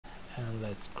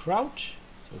let's crouch.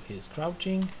 So he's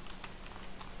crouching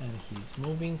and he's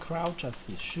moving crouch as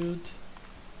he should.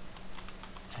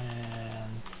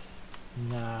 And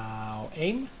now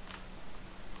aim,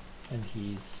 and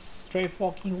he's strafe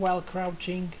walking while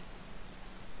crouching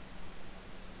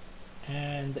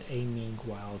and aiming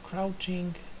while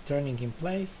crouching, turning in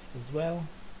place as well.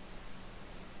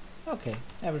 Okay,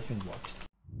 everything works.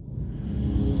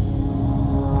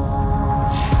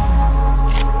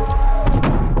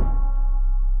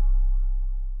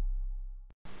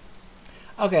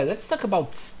 Okay, let's talk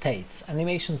about states,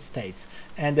 animation states,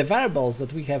 and the variables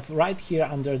that we have right here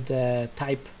under the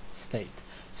type state.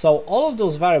 So all of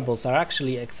those variables are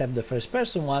actually, except the first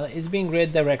person one, is being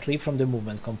read directly from the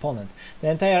movement component. The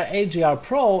entire AGR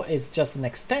Pro is just an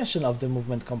extension of the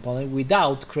movement component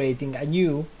without creating a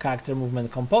new character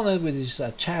movement component, which is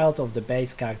a child of the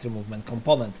base character movement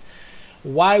component.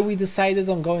 Why we decided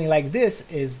on going like this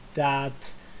is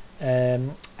that I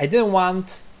didn't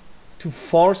want to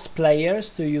force players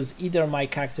to use either my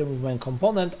character movement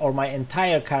component or my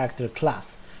entire character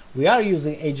class. We are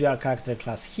using AGR character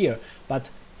class here,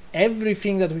 but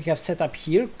everything that we have set up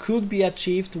here could be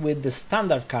achieved with the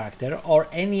standard character or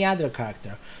any other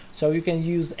character. So you can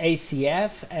use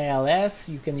ACF, ALS,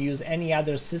 you can use any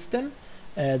other system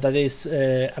that is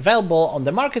available on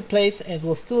the marketplace, and it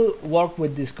will still work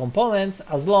with these components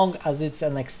as long as it's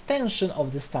an extension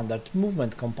of the standard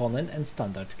movement component and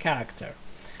standard character.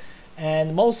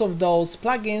 And most of those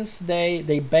plugins,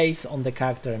 they base on the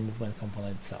character and movement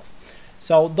component itself.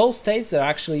 So those states are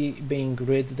actually being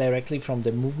read directly from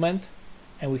the movement,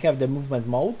 and we have the movement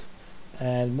mode,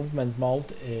 and movement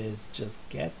mode is just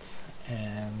get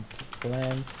and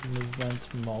blend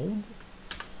movement mode.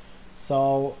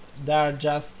 So they're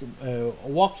just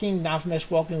walking, nav mesh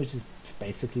walking, which is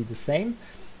basically the same,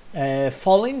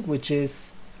 falling, which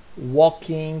is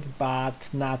walking but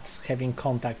not having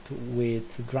contact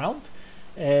with ground,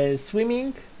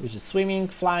 swimming, which is swimming,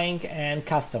 flying, and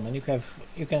custom, and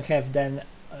you can have then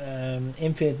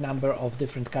infinite number of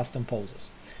different custom poses.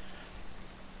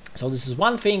 So this is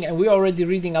one thing, and we're already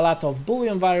reading a lot of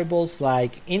Boolean variables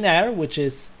like in air, which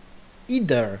is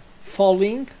either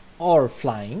falling or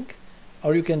flying,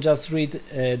 or you can just read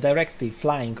directly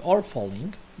flying or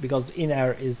falling, because in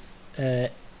air is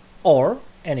or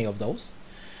any of those.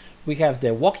 We have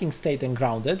the walking state and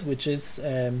grounded, which is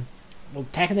well,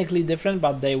 technically different,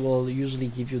 but they will usually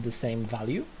give you the same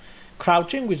value.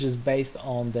 Crouching, which is based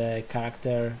on the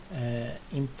character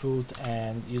input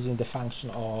and using the function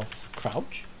of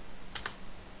crouch.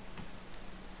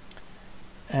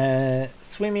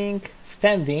 Swimming,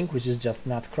 standing, which is just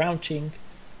not crouching,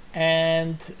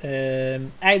 and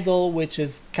idle, which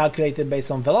is calculated based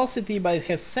on velocity, but it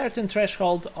has certain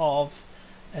threshold of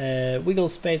wiggle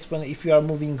space. When if you are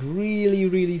moving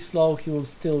really slow, he will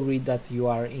still read that you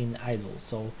are in idle.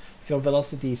 So if your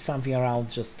velocity is something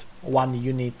around just 1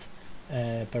 unit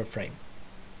per frame.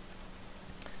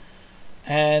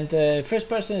 And first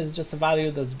person is just a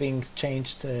value that's being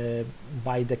changed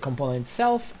by the component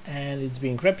itself, and it's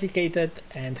being replicated,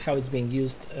 and how it's being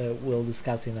used we'll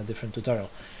discuss in a different tutorial.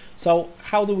 So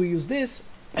how do we use this?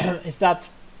 Is that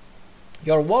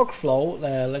your workflow,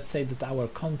 let's say that our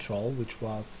control, which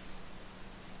was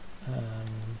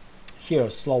here,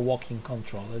 slow walking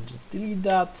control, let's just delete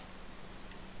that.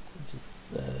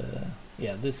 Just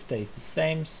yeah, this stays the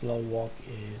same. Slow walk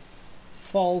is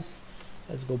false.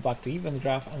 Let's go back to event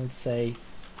graph and say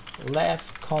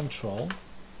left control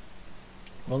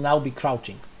will now be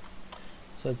crouching.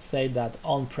 So let's say that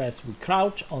on press we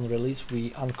crouch, on release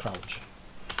we uncrouch.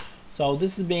 So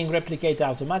this is being replicated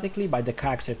automatically by the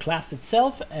character class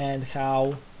itself, and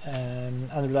how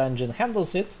Unreal Engine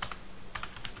handles it.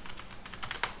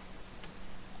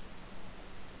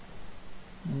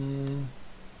 And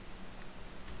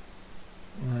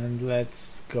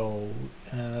let's go,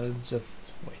 let's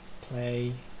just wait,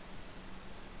 play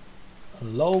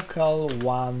local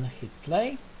one, hit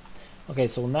play. Okay,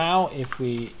 so now if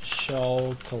we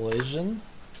show collision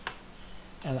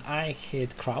and I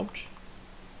hit crouch,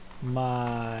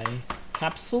 my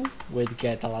capsule would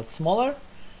get a lot smaller,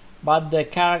 but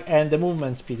the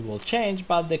movement speed will change,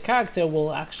 but the character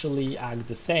will actually act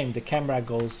the same. The camera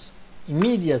goes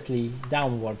immediately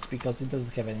downwards because it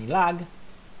doesn't have any lag,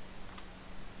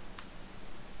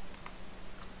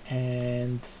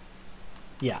 and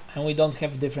yeah, and we don't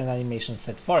have different animations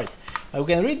set for it. We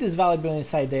can read this variable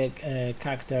inside the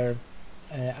character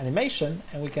animation,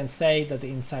 and we can say that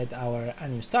inside our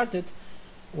anim started,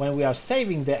 when we are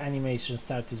saving the animation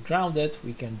started grounded,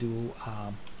 we can do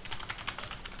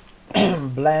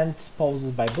blend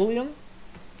poses by boolean,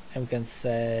 and we can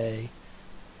say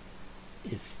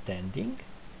is standing,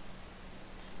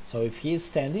 So if he is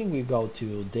standing, we go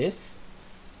to this,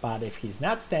 but if he's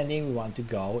not standing, we want to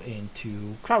go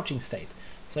into crouching state.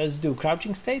 So let's do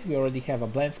crouching state. We already have a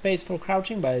blend space for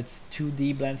crouching, but it's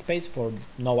 2D blend space for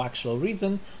no actual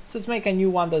reason. So let's make a new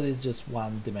one that is just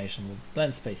one dimensional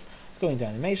blend space. Let's go into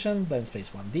animation, blend space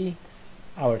 1D,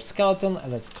 our skeleton,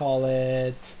 and let's call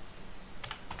it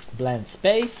blend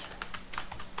space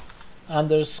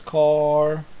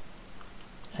underscore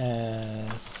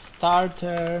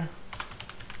starter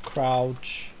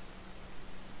crouch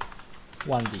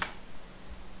 1D.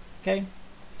 Okay,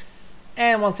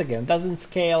 and once again, doesn't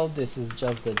scale. This is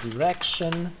just the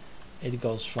direction. It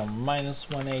goes from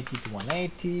 -180 to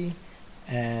 180,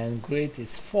 and grid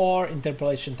is 4,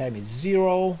 interpolation time is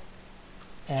 0,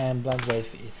 and blend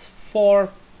wave is 4.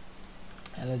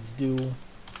 And let's do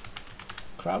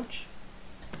crouch.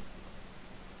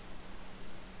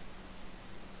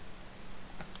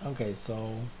 Okay,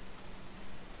 so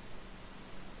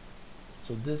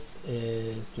this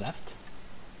is left,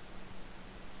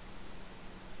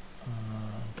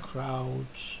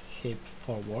 crouch, hip,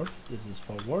 forward. This is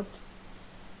forward.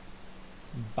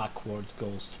 Backward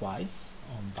goes twice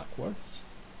on backwards.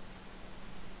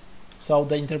 So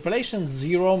the interpolation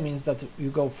 0 means that you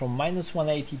go from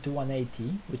 -180 to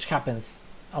 180, which happens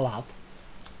a lot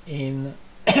in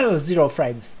 0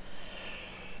 frames.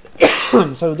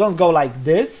 So you don't go like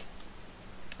this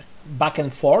back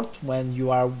and forth when you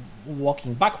are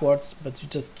walking backwards, but you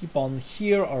just keep on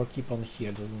here or keep on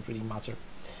here, doesn't really matter.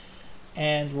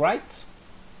 And right.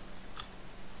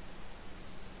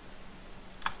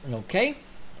 Okay,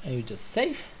 and you just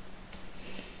save.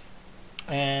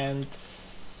 And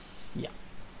yeah,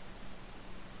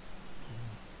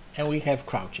 and we have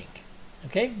crouching.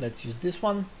 Okay, let's use this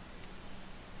one.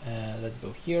 Let's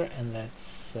go here and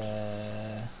let's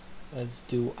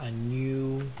do a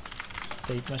new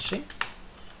state machine,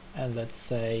 and let's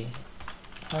say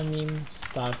anim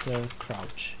starter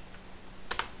crouch,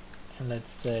 and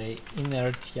let's say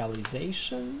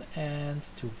inertialization and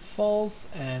to false,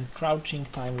 and crouching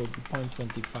time will be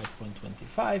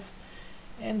 0.25,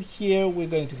 and here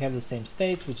we're going to have the same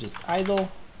states, which is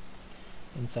idle.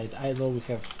 Inside idle we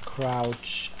have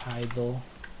crouch idle.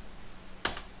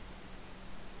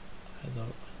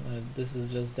 This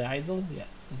is just the idle.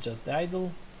 Yes, it's just the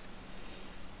idle.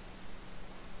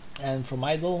 And from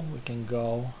idle we can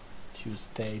go to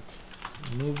state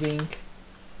moving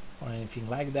or anything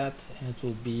like that, and it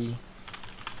will be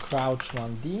crouch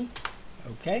 1D.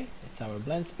 Okay, it's our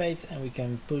blend space, and we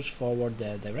can push forward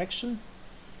the direction.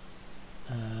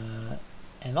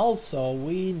 And also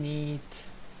we need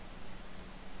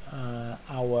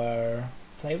our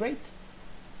play rate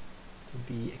to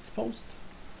be exposed,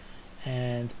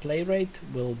 and play rate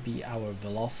will be our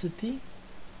velocity,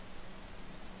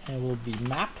 and will be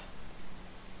map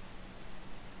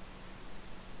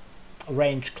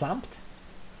range clamped.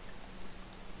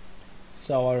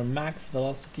 So our max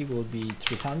velocity will be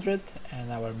 300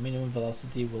 and our minimum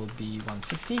velocity will be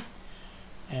 150,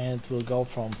 and it will go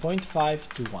from 0.5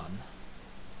 to 1.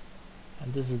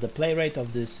 And this is the play rate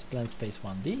of this blend space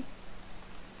 1D.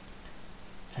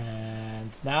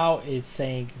 And now it's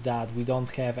saying that we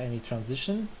don't have any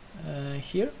transition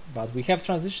here, but we have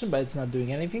transition, but it's not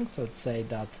doing anything. So let's say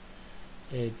that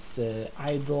it's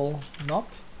idle not,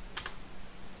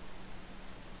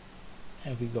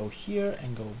 and we go here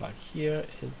and go back here,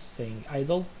 it's saying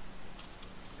idle,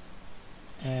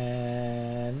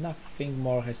 and nothing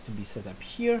more has to be set up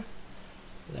here.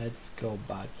 Let's go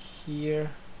back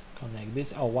here, connect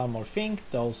this. Oh, one more thing,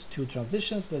 those two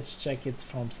transitions, let's check it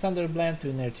from standard blend to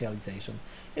inertialization.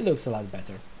 It looks a lot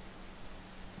better.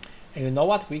 And you know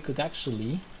what, we could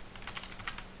actually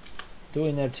do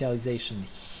inertialization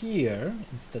here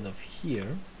instead of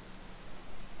here,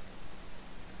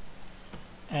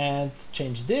 and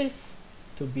change this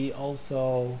to be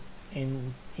also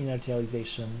in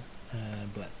inertialization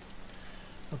blend.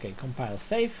 Okay, compile,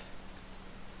 save.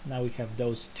 Now we have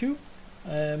those two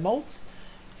modes,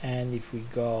 and if we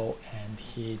go and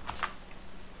hit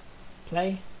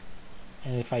play,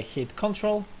 and if I hit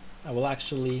control, I will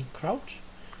actually crouch,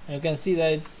 and you can see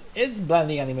that it's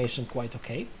blending animation quite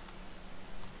okay.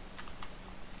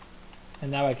 And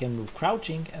now I can move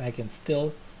crouching, and I can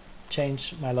still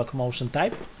change my locomotion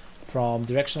type from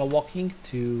directional walking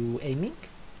to aiming.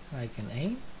 I can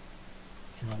aim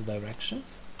in all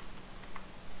directions.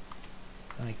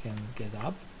 I can get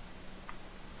up,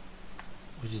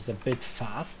 which is a bit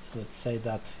fast. Let's say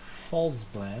that false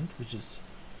blend, which is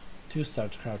to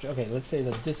start crouch. Okay, let's say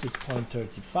that this is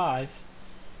 0.35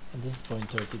 and this is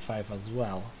 0.35 as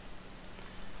well.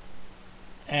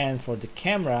 And for the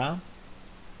camera,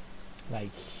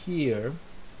 like here,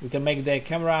 We can make the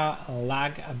camera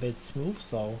lag a bit smooth,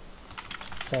 so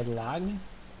set lag.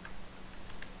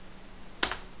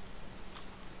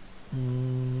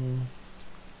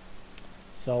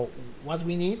 So what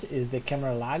we need is the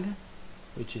camera lag,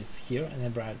 which is here,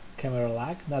 enable camera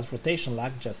lag, not rotation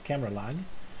lag, just camera lag.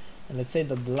 And let's say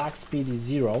that the lag speed is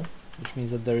 0, which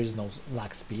means that there is no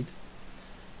lag speed.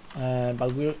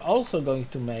 But we're also going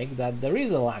to make that there is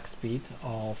a lag speed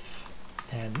of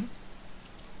 10.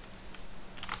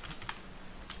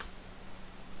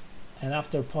 And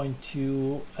after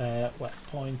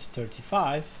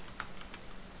 0.35,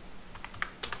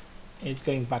 it's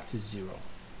going back to 0.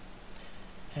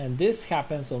 And this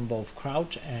happens on both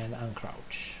crouch and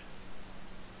uncrouch.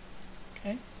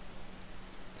 Okay.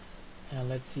 And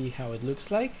let's see how it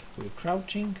looks like. We're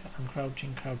crouching,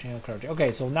 uncrouching, crouching, uncrouching.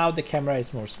 Okay, so now the camera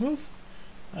is more smooth.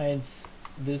 It's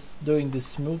doing this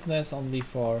smoothness only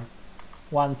for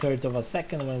 1/3 of a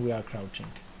second when we are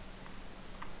crouching.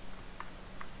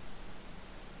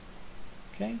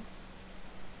 Okay.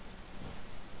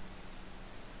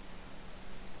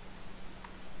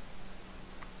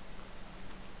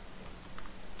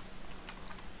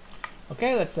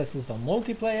 Okay, let's test this on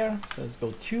multiplayer. So let's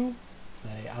go to,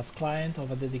 say, as client of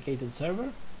a dedicated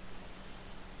server.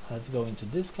 Let's go into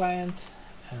this client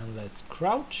and let's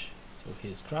crouch. So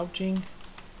he's crouching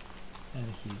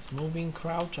and he's moving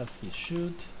crouch as he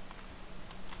should.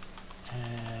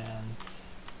 And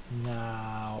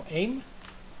now aim.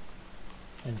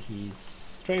 And he's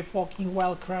strafe walking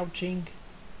while crouching.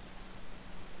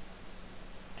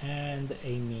 And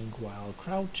aiming while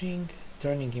crouching.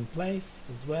 Turning in place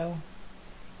as well.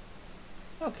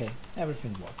 Okay,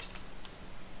 everything works.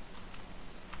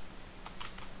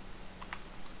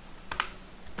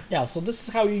 Yeah, so this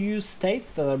is how you use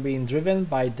states that are being driven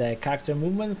by the character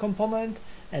movement component,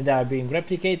 and they are being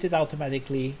replicated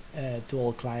automatically to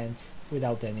all clients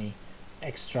without any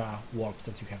extra work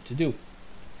that you have to do.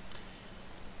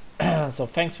 So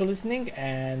thanks for listening,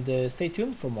 and stay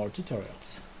tuned for more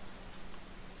tutorials.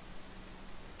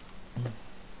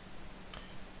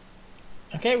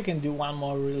 Okay, we can do one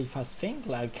more really fast thing,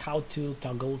 like how to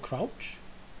toggle crouch.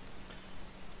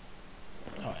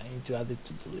 Oh, I need to add it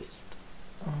to the list.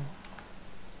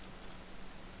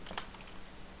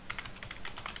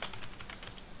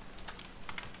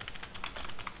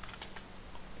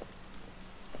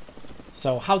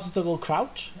 So how to toggle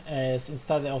crouch is,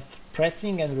 instead of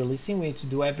pressing and releasing, we need to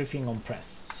do everything on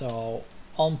press. So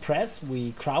on press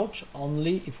we crouch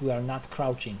only if we are not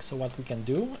crouching. So what we can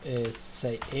do is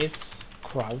say is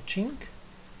crouching,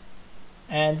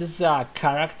 and this is a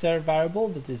character variable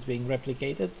that is being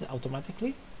replicated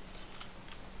automatically.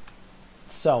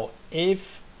 So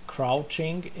if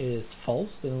crouching is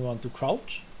false, then we want to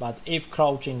crouch, but if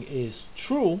crouching is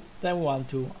true, then we want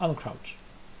to uncrouch.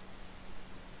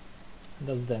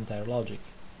 That's the entire logic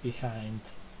behind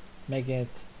making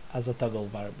it as a toggle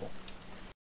variable.